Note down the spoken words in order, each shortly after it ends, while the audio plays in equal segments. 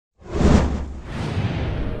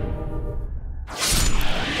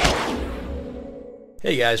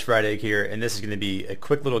Hey guys, Friday here, and this is going to be a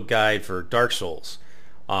quick little guide for Dark Souls.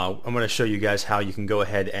 I'm going to show you guys how you can go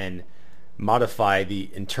ahead and modify the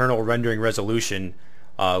internal rendering resolution,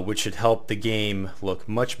 which should help the game look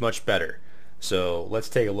much better. So let's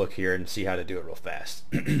take a look here and see how to do it real fast.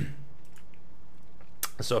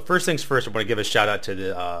 So first things first, I want to give a shout out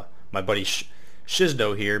to my buddy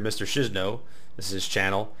Shizno here, Mr. Shizno. This is his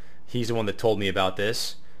channel. He's the one that told me about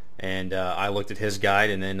this. And I looked at his guide,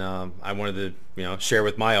 and then I wanted to, share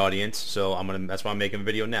with my audience. So that's why I'm making a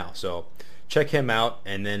video now. So check him out,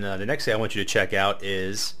 and then the next thing I want you to check out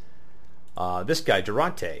is this guy,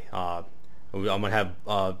 Durante. I'm gonna have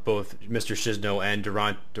both Mr. Shizno and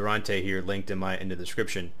Durante here linked in the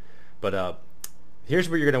description. But here's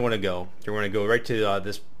where you're gonna want to go. You're going to go right to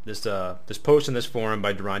this post in this forum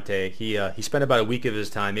by Durante. He spent about a week of his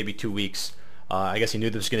time, maybe 2 weeks. I guess he knew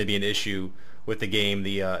there was going to be an issue with the game.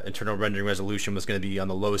 The internal rendering resolution was going to be on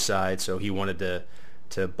the low side, so he wanted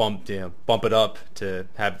to bump it up to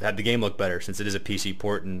have the game look better, since it is a PC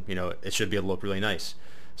port, and it should be able to look really nice.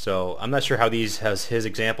 So I'm not sure how his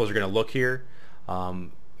examples are going to look here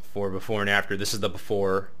for before and after. This is the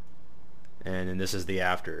before, and then this is the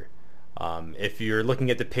after. If you're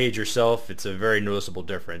looking at the page yourself, it's a very noticeable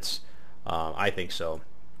difference. I think so.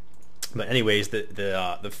 But anyways,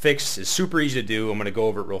 the fix is super easy to do. I'm going to go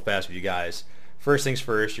over it real fast with you guys. First things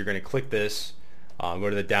first, you're going to click this, go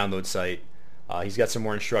to the download site. He's got some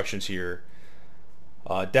more instructions here.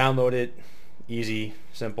 Download it, easy,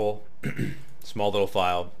 simple, small little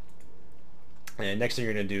file. And next thing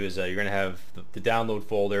you're going to do is you're going to have the download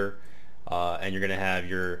folder, and you're going to have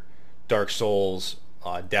your Dark Souls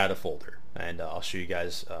data folder. And I'll show you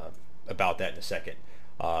guys about that in a second.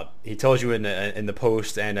 He tells you in the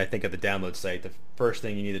post, and I think at the download site, the first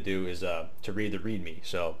thing you need to do is to read the README.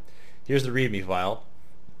 So here's the README file,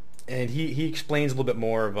 and he explains a little bit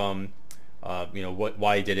more of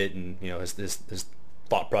why he did it, and his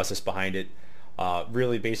thought process behind it.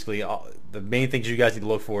 Really, basically, the main things you guys need to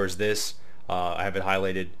look for is this. I have it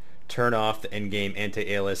highlighted: turn off the in-game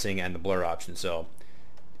anti-aliasing and the blur option. So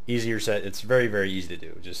easier set. It's very easy to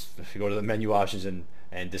do. Just if you go to the menu options and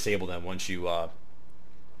disable them once you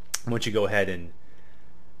go ahead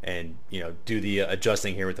and do the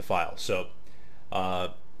adjusting here with the file. So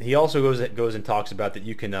he also goes and talks about that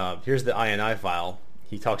you can here's the INI file.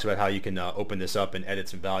 He talks about how you can open this up and edit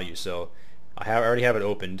some values. So I already have it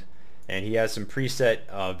opened, and he has some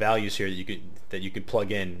preset values here that you could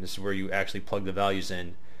plug in. This is where you actually plug the values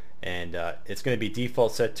in, and it's going to be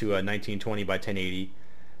default set to 1920 by 1080.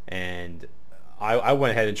 And I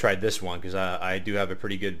went ahead and tried this one because I do have a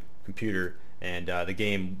pretty good computer. And the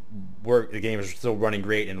game is still running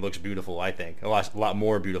great, and it looks beautiful. I think a lot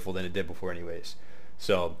more beautiful than it did before, anyways.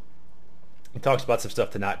 So he talks about some stuff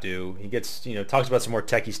to not do. He talks about some more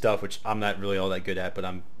techie stuff, which I'm not really all that good at.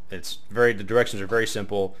 But the directions are very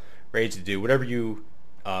simple, ready to do.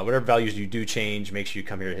 Whatever values you do change, make sure you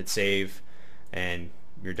come here and hit save, and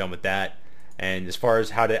you're done with that. And as far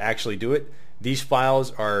as how to actually do it, these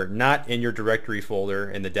files are not in your directory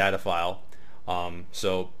folder in the data file.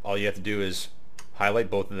 So all you have to do is highlight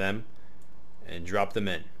both of them and drop them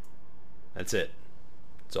in. That's it.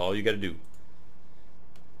 That's all you got to do.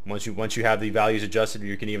 Once you have the values adjusted,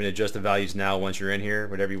 you can even adjust the values now once you're in here.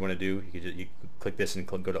 Whatever you want to do, you click this and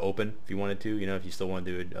go to open if you wanted to. If you still want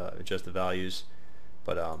to adjust the values.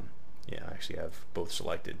 But yeah, I actually have both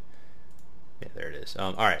selected. Yeah, there it is.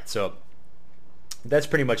 All right, so that's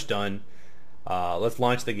pretty much done. Let's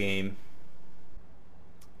launch the game.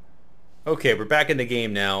 Okay, we're back in the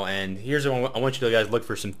game now, and here's what I want you to guys look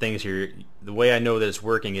for some things here. The way I know that it's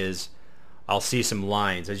working is I'll see some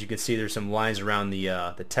lines. As you can see, there's some lines around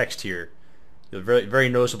the text here. They're very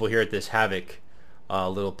noticeable here at this Havoc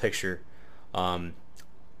little picture. When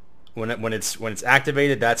it's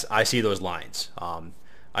activated, I see those lines.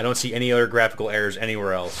 I don't see any other graphical errors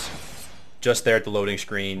anywhere else. Just there at the loading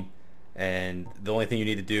screen, and the only thing you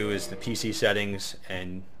need to do is the PC settings,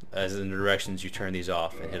 and as in the directions, you turn these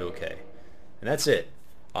off and hit OK. And that's it.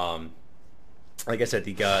 Like I said,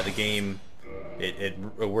 the game, it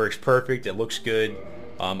works perfect. It looks good.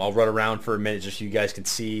 I'll run around for a minute just so you guys can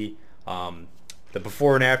see. The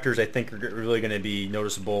before and afters, I think, are really going to be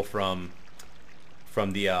noticeable from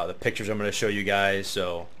the pictures I'm going to show you guys.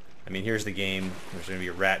 So, I mean, here's the game. There's going to be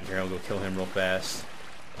a rat in here. I'll go kill him real fast.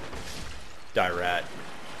 Die, rat.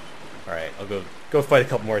 All right, I'll go fight a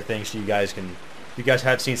couple more things so you guys can. If you guys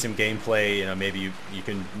have seen some gameplay, maybe you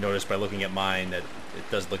can notice by looking at mine that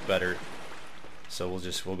it does look better. So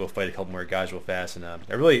we'll go fight a couple more guys real fast, and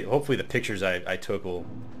hopefully the pictures I took will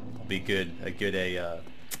be a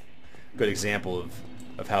good example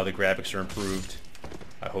of how the graphics are improved.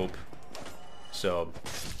 I hope. So,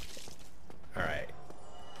 all right.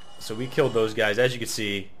 So we killed those guys. As you can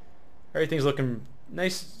see, everything's looking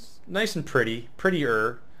nice and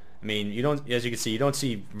prettier. I mean, you don't, as you can see, you don't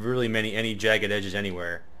see really any jagged edges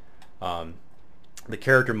anywhere. The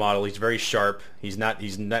character model, he's very sharp. He's not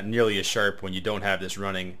nearly as sharp when you don't have this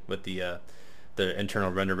running with the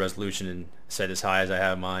internal render resolution and set as high as I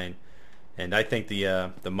have mine. And I think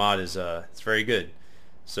the mod is it's very good.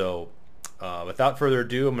 So without further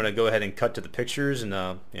ado, I'm gonna go ahead and cut to the pictures, and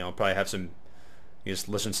probably have some, just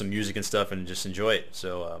listen to some music and stuff and just enjoy it.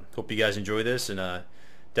 So hope you guys enjoy this, and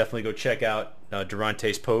definitely go check out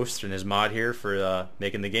Durante's post and his mod here for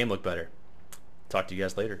making the game look better. Talk to you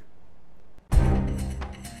guys later.